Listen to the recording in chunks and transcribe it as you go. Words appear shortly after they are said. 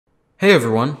Hey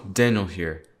everyone, Daniel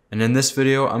here, and in this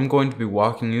video I'm going to be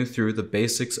walking you through the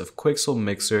basics of Quixel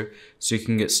Mixer so you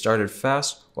can get started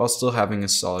fast while still having a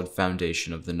solid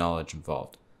foundation of the knowledge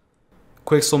involved.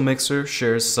 Quixel Mixer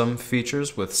shares some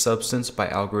features with Substance by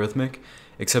Algorithmic,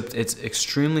 except it's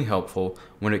extremely helpful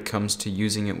when it comes to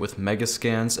using it with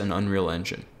Megascans and Unreal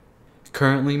Engine.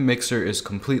 Currently, Mixer is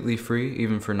completely free,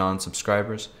 even for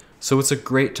non-subscribers, so it's a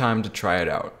great time to try it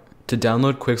out. To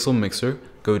download Quixel Mixer,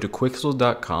 go to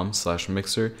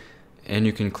quixel.com/mixer and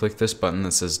you can click this button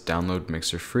that says Download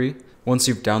Mixer Free. Once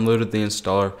you've downloaded the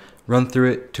installer, run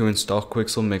through it to install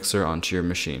Quixel Mixer onto your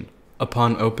machine.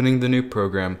 Upon opening the new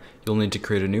program, you'll need to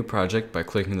create a new project by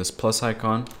clicking this plus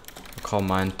icon. I'll call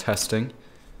mine Testing,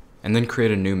 and then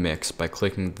create a new mix by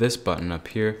clicking this button up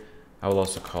here. I will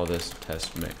also call this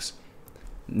Test Mix.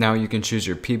 Now you can choose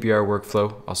your PBR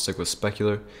workflow, I'll stick with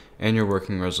Specular, and your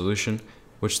working resolution,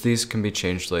 which these can be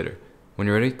changed later. When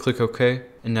you're ready, click OK,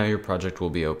 and now your project will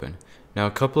be open. Now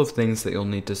a couple of things that you'll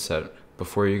need to set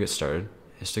before you get started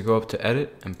is to go up to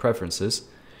Edit and Preferences,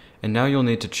 and now you'll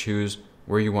need to choose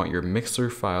where you want your Mixer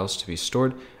files to be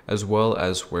stored, as well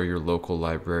as where your local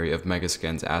library of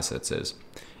Megascans assets is.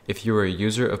 If you are a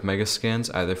user of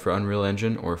Megascans, either for Unreal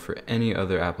Engine or for any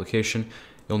other application,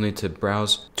 you'll need to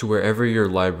browse to wherever your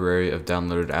library of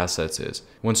downloaded assets is.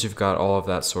 Once you've got all of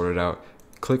that sorted out,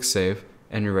 click Save,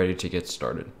 and you're ready to get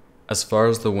started. As far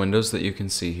as the windows that you can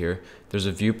see here, there's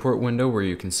a viewport window where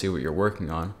you can see what you're working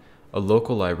on, a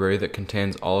local library that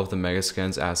contains all of the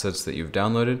Megascans assets that you've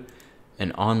downloaded,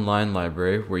 an online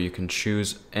library where you can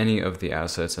choose any of the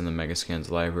assets in the Megascans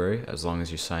library as long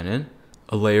as you sign in,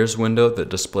 a layers window that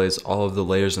displays all of the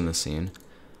layers in the scene,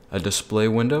 a display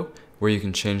window where you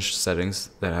can change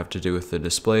settings that have to do with the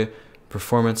display,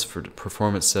 performance for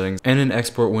performance settings, and an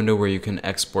export window where you can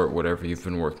export whatever you've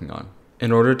been working on.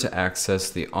 In order to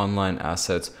access the online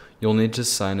assets, you'll need to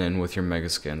sign in with your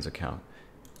Megascans account.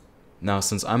 Now,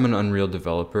 since I'm an Unreal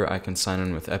developer, I can sign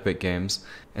in with Epic Games,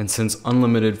 and since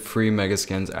Unlimited Free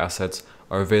Megascans Assets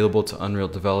are available to Unreal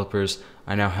developers,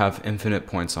 I now have infinite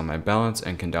points on my balance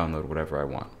and can download whatever I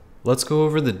want. Let's go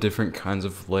over the different kinds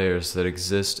of layers that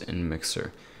exist in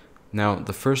Mixer. Now,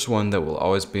 the first one that will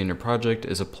always be in your project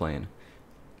is a plane.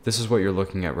 This is what you're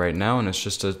looking at right now, and it's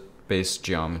just a base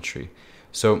geometry.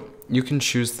 So you can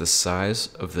choose the size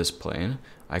of this plane.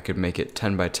 I could make it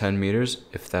 10 by 10 meters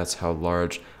if that's how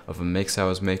large of a mix I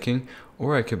was making,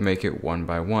 or I could make it 1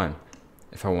 by 1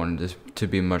 if I wanted it to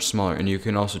be much smaller. And you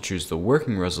can also choose the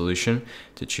working resolution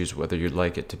to choose whether you'd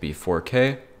like it to be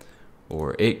 4K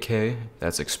or 8K.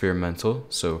 That's experimental,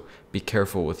 so be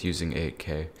careful with using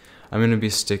 8K. I'm going to be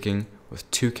sticking with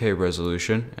 2K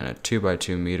resolution and a 2 by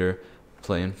 2 meter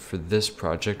plane for this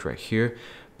project right here,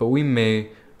 but we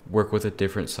may work with a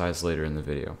different size later in the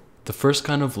video. The first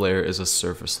kind of layer is a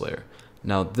surface layer.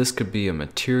 Now this could be a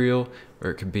material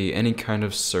or it could be any kind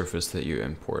of surface that you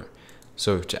import.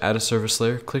 So to add a surface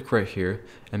layer, click right here,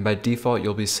 and by default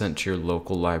you'll be sent to your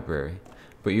local library.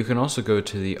 But you can also go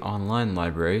to the online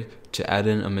library to add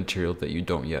in a material that you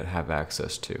don't yet have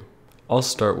access to. I'll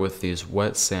start with these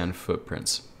wet sand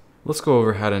footprints. Let's go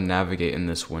over how to navigate in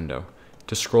this window.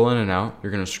 To scroll in and out,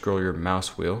 you're going to scroll your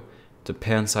mouse wheel. To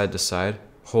pan side to side,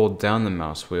 hold down the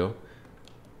mouse wheel,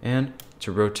 and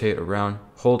to rotate around,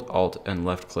 hold Alt and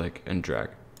left click and drag.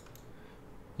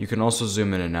 You can also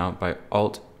zoom in and out by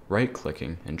Alt right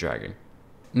clicking and dragging.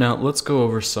 Now let's go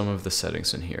over some of the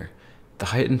settings in here. The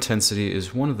height intensity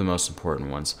is one of the most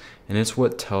important ones, and it's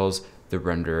what tells the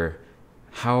renderer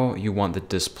how you want the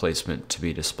displacement to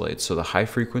be displayed. So the high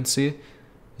frequency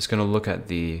is going to look at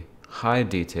the high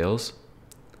details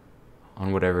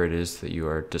on whatever it is that you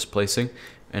are displacing,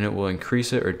 and it will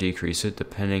increase it or decrease it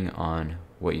depending on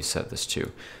what you set this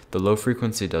to. The low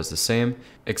frequency does the same,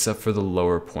 except for the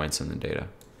lower points in the data.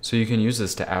 So you can use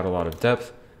this to add a lot of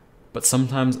depth, but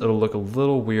sometimes it'll look a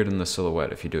little weird in the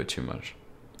silhouette if you do it too much.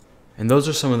 And those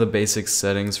are some of the basic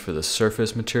settings for the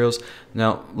surface materials.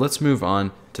 Now let's move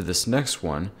on to this next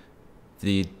one,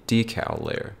 the decal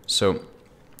layer. So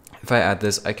if I add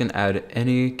this, I can add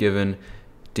any given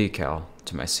decal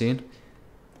to my scene,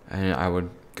 and I would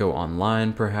go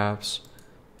online perhaps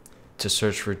to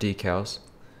search for decals,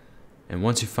 and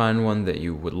once you find one that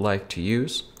you would like to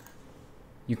use,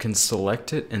 you can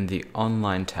select it in the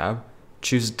online tab,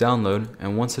 choose download,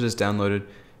 and once it is downloaded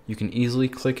you can easily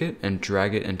click it and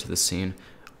drag it into the scene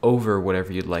over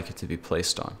whatever you'd like it to be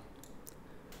placed on.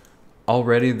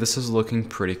 Already this is looking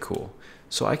pretty cool,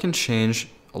 so I can change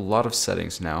a lot of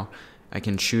settings now. I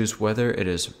can choose whether it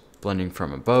is blending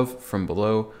from above, from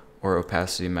below, or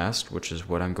opacity masked, which is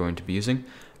what I'm going to be using.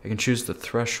 I can choose the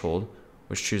threshold,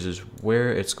 which chooses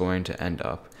where it's going to end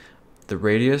up. The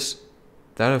radius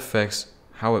that affects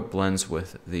how it blends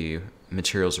with the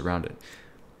materials around it.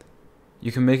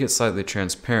 You can make it slightly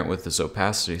transparent with this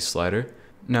opacity slider.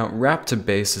 Now, wrap to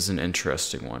base is an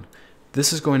interesting one.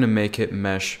 This is going to make it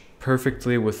mesh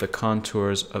perfectly with the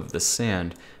contours of the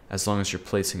sand as long as you're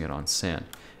placing it on sand.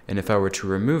 And if I were to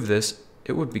remove this,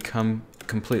 it would become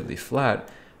completely flat,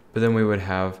 but then we would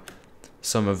have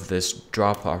some of this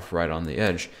drop off right on the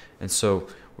edge. And so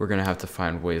we're going to have to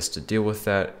find ways to deal with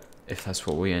that if that's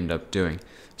what we end up doing.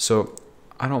 So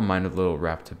I don't mind a little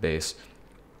wrap to base.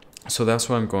 So that's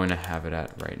what I'm going to have it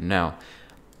at right now.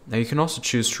 Now you can also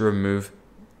choose to remove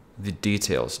the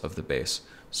details of the base.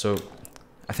 So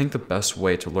I think the best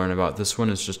way to learn about this one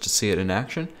is just to see it in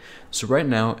action. So right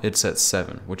now it's at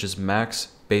 7, which is max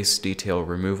base detail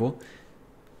removal.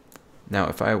 Now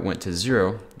if I went to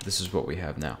 0, this is what we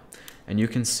have now. And you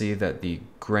can see that the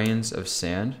grains of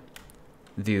sand,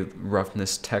 the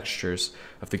roughness textures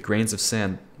of the grains of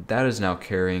sand, that is now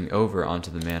carrying over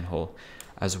onto the manhole,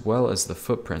 as well as the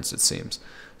footprints, it seems.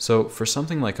 So for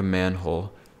something like a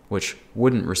manhole, which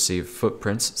wouldn't receive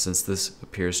footprints since this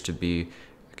appears to be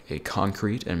a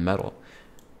concrete and metal,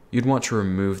 you'd want to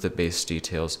remove the base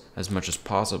details as much as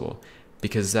possible,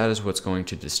 because that is what's going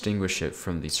to distinguish it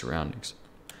from the surroundings.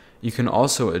 You can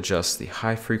also adjust the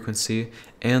high frequency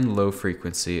and low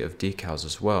frequency of decals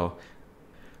as well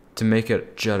to make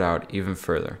it jut out even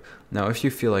further. Now, if you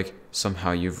feel like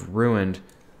somehow you've ruined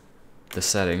the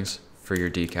settings for your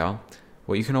decal,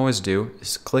 what you can always do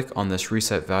is click on this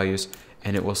reset values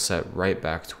and it will set right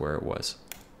back to where it was.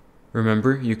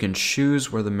 Remember, you can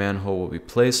choose where the manhole will be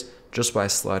placed just by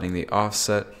sliding the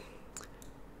offset.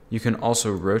 You can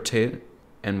also rotate,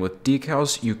 and with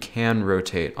decals you can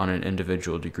rotate on an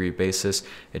individual degree basis.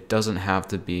 It doesn't have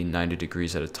to be 90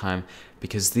 degrees at a time,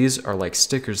 because these are like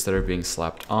stickers that are being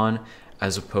slapped on,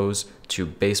 as opposed to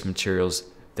base materials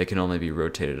that can only be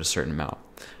rotated a certain amount.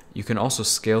 You can also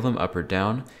scale them up or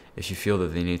down if you feel that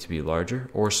they need to be larger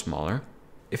or smaller.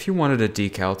 If you wanted a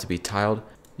decal to be tiled,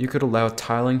 you could allow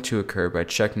tiling to occur by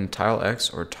checking tile X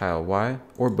or tile Y,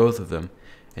 or both of them,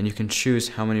 and you can choose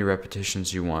how many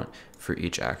repetitions you want for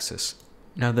each axis.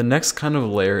 Now the next kind of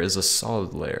layer is a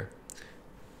solid layer.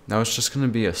 Now it's just going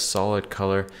to be a solid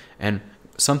color, and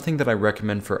something that I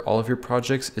recommend for all of your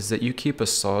projects is that you keep a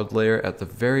solid layer at the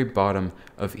very bottom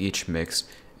of each mix,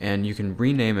 and you can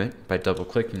rename it by double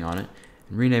clicking on it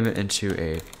and rename it into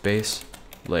a base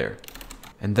layer.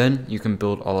 And then you can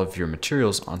build all of your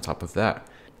materials on top of that.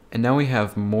 And now we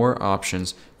have more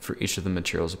options for each of the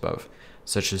materials above,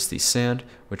 such as the sand,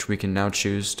 which we can now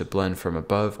choose to blend from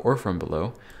above or from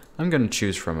below. I'm going to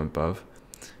choose from above.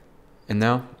 And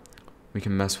now we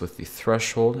can mess with the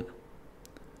threshold,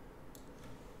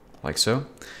 like so.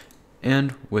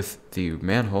 And with the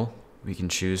manhole, we can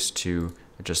choose to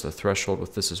adjust the threshold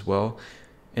with this as well,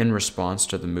 in response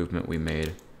to the movement we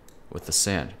made with the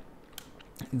sand.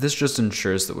 This just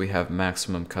ensures that we have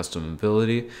maximum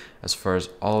customability as far as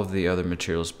all of the other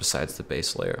materials besides the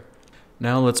base layer.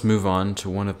 Now let's move on to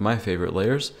one of my favorite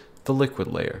layers, the liquid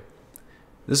layer.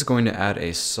 This is going to add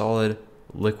a solid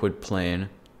liquid plane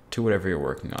to whatever you're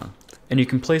working on. And you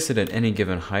can place it at any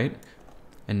given height.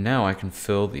 And now I can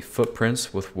fill the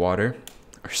footprints with water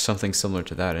or something similar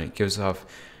to that, and it gives off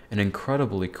an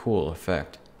incredibly cool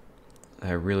effect that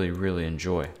I really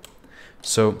enjoy.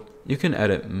 So you can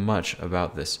edit much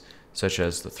about this, such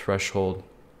as the threshold,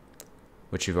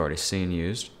 which you've already seen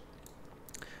used,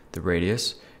 the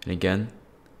radius, and again,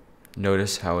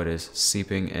 notice how it is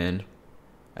seeping in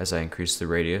as I increase the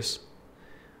radius.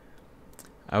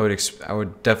 I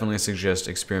would definitely suggest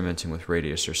experimenting with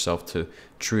radius yourself to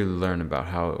truly learn about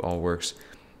how it all works.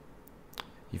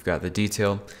 You've got the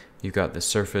detail, you've got the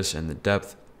surface and the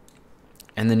depth,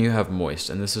 and then you have moist,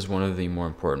 and this is one of the more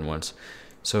important ones.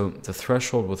 So the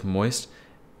threshold with moist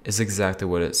is exactly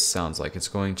what it sounds like. It's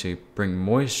going to bring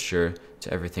moisture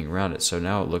to everything around it. So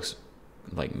now it looks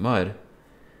like mud,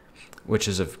 which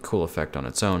is a cool effect on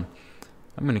its own.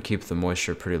 I'm going to keep the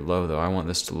moisture pretty low though. I want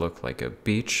this to look like a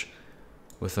beach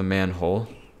with a manhole,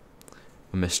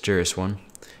 a mysterious one.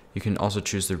 You can also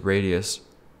choose the radius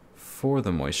for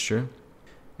the moisture.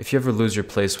 If you ever lose your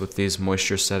place with these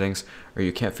moisture settings, or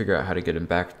you can't figure out how to get them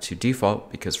back to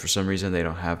default because for some reason they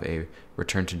don't have a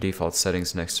return to default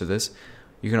settings next to this,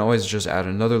 you can always just add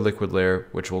another liquid layer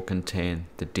which will contain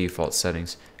the default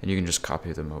settings, and you can just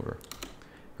copy them over.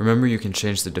 Remember, you can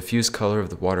change the diffuse color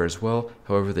of the water as well.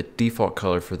 However, the default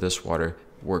color for this water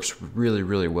works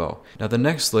really well. Now the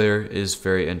next layer is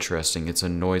very interesting. It's a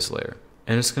noise layer,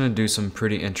 and it's going to do some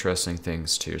pretty interesting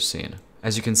things to your scene.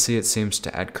 As you can see, it seems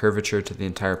to add curvature to the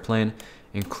entire plane,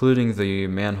 including the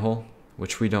manhole,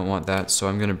 which we don't want that, so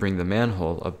I'm going to bring the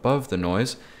manhole above the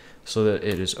noise, so that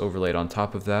it is overlaid on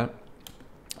top of that.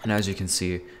 And as you can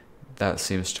see, that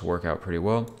seems to work out pretty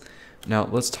well. Now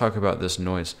let's talk about this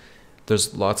noise.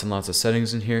 There's lots and lots of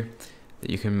settings in here that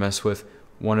you can mess with.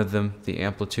 One of them, the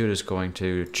amplitude, is going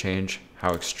to change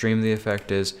how extreme the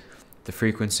effect is. The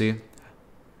frequency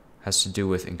has to do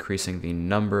with increasing the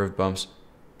number of bumps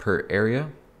per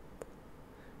area,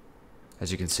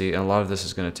 as you can see, and a lot of this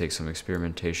is going to take some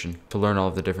experimentation to learn all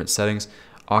of the different settings.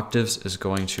 Octaves is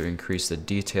going to increase the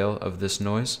detail of this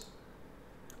noise.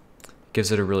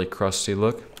 Gives it a really crusty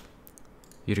look.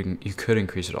 You could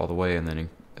increase it all the way and then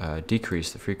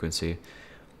decrease the frequency.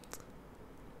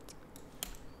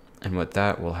 And what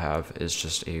that will have is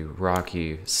just a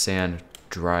rocky sand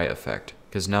dry effect,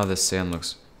 because now this sand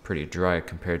looks pretty dry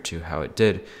compared to how it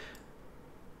did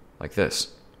like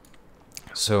this.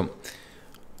 So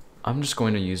I'm just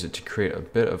going to use it to create a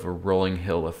bit of a rolling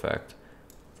hill effect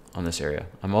on this area.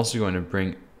 I'm also going to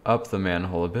bring up the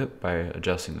manhole a bit by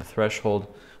adjusting the threshold.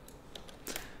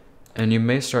 And you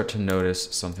may start to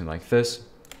notice something like this,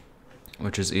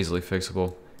 which is easily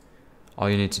fixable. All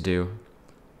you need to do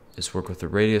is work with the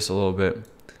radius a little bit,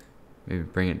 maybe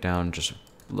bring it down just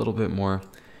a little bit more.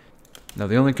 Now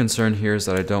the only concern here is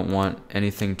that I don't want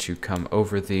anything to come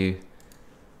over the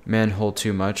manhole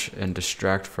too much and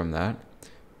distract from that.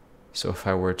 So if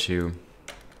I were to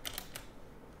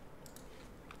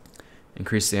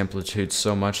increase the amplitude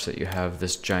so much that you have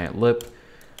this giant lip,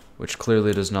 which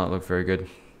clearly does not look very good,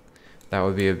 that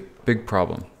would be a big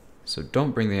problem. So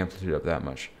don't bring the amplitude up that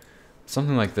much.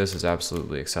 Something like this is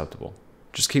absolutely acceptable.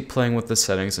 Just keep playing with the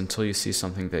settings until you see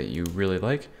something that you really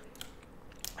like,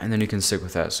 and then you can stick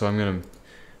with that. So I'm going to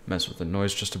mess with the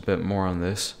noise just a bit more on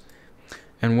this.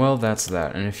 And well, that's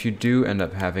that. And if you do end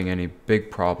up having any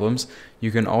big problems,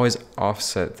 you can always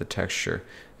offset the texture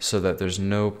so that there's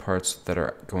no parts that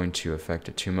are going to affect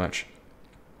it too much.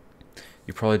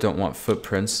 You probably don't want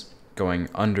footprints going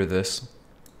under this.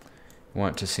 You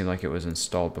want it to seem like it was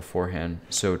installed beforehand,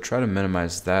 so try to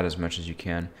minimize that as much as you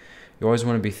can. You always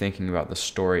want to be thinking about the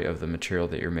story of the material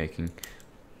that you're making.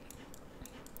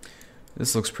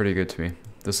 This looks pretty good to me.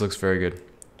 This looks very good.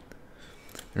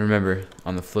 And remember,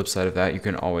 on the flip side of that, you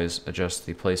can always adjust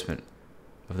the placement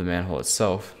of the manhole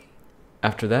itself.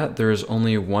 After that, there is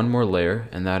only one more layer,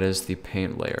 and that is the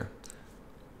paint layer.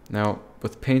 Now,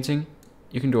 with painting,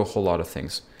 you can do a whole lot of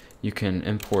things. You can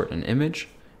import an image,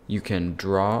 you can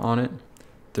draw on it.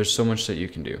 There's so much that you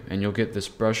can do, and you'll get this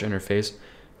brush interface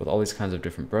with all these kinds of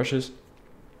different brushes.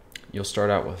 You'll start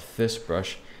out with this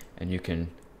brush, and you can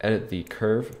edit the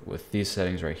curve with these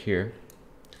settings right here.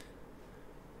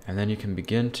 And then you can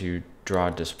begin to draw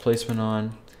displacement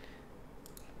on.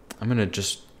 I'm going to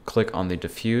just click on the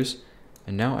diffuse,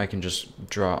 and now I can just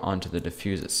draw onto the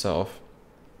diffuse itself.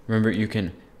 Remember, you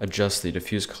can adjust the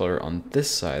diffuse color on this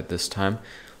side this time.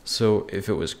 So if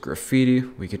it was graffiti,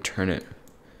 we could turn it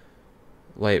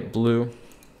light blue,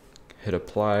 hit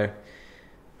apply,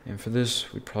 and for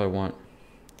this we'd probably want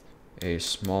a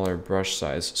smaller brush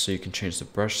size, so you can change the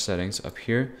brush settings up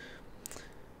here.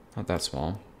 Not that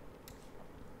small.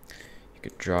 You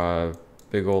could draw a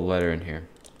big old letter in here.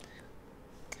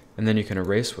 And then you can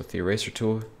erase with the eraser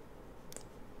tool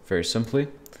very simply.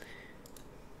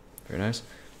 Very nice.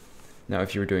 Now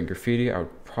if you were doing graffiti, I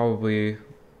would probably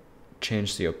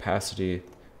change the opacity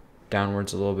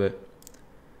downwards a little bit,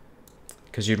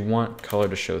 because you'd want color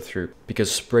to show through,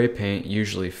 because spray paint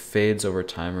usually fades over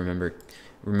time.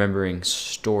 Remembering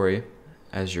story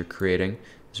as you're creating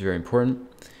is very important.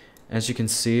 As you can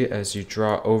see, as you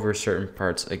draw over certain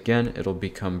parts, again, it'll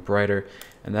become brighter,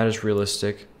 and that is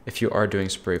realistic. If you are doing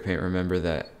spray paint, remember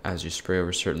that as you spray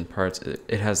over certain parts,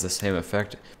 it has the same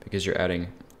effect because you're adding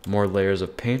more layers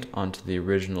of paint onto the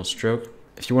original stroke.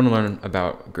 If you want to learn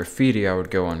about graffiti, I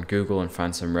would go on Google and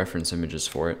find some reference images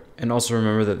for it. And also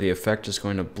remember that the effect is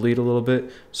going to bleed a little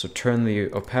bit, so turn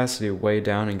the opacity way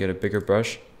down and get a bigger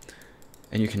brush,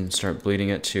 and you can start bleeding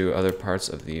it to other parts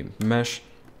of the mesh.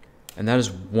 And that is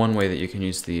one way that you can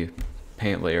use the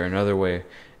paint layer. Another way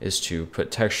is to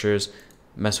put textures,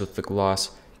 mess with the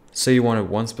gloss. Say you wanted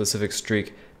one specific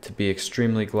streak to be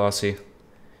extremely glossy.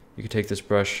 You could take this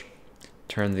brush,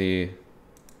 turn the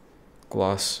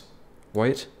gloss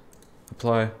white,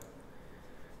 apply,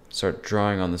 start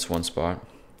drawing on this one spot.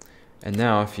 And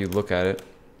now if you look at it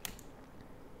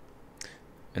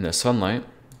in the sunlight,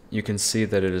 you can see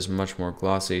that it is much more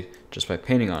glossy just by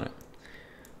painting on it.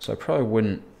 So I probably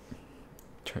wouldn't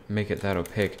make it that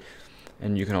opaque,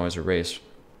 and you can always erase.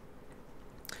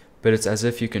 But it's as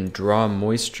if you can draw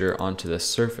moisture onto the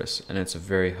surface, and it's a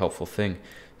very helpful thing.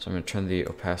 So I'm going to turn the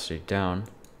opacity down.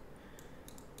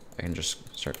 I can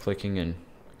just start clicking and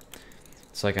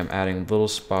It's like I'm adding little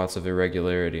spots of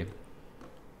irregularity.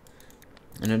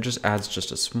 And it just adds just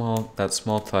that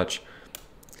small touch,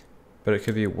 but it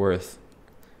could be worth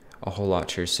a whole lot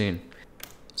to your scene.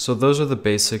 So those are the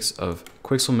basics of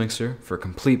Quixel Mixer for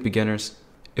complete beginners.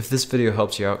 If this video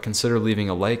helps you out, consider leaving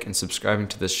a like and subscribing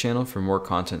to this channel for more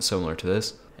content similar to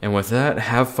this. And with that,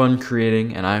 have fun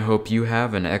creating, and I hope you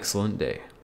have an excellent day.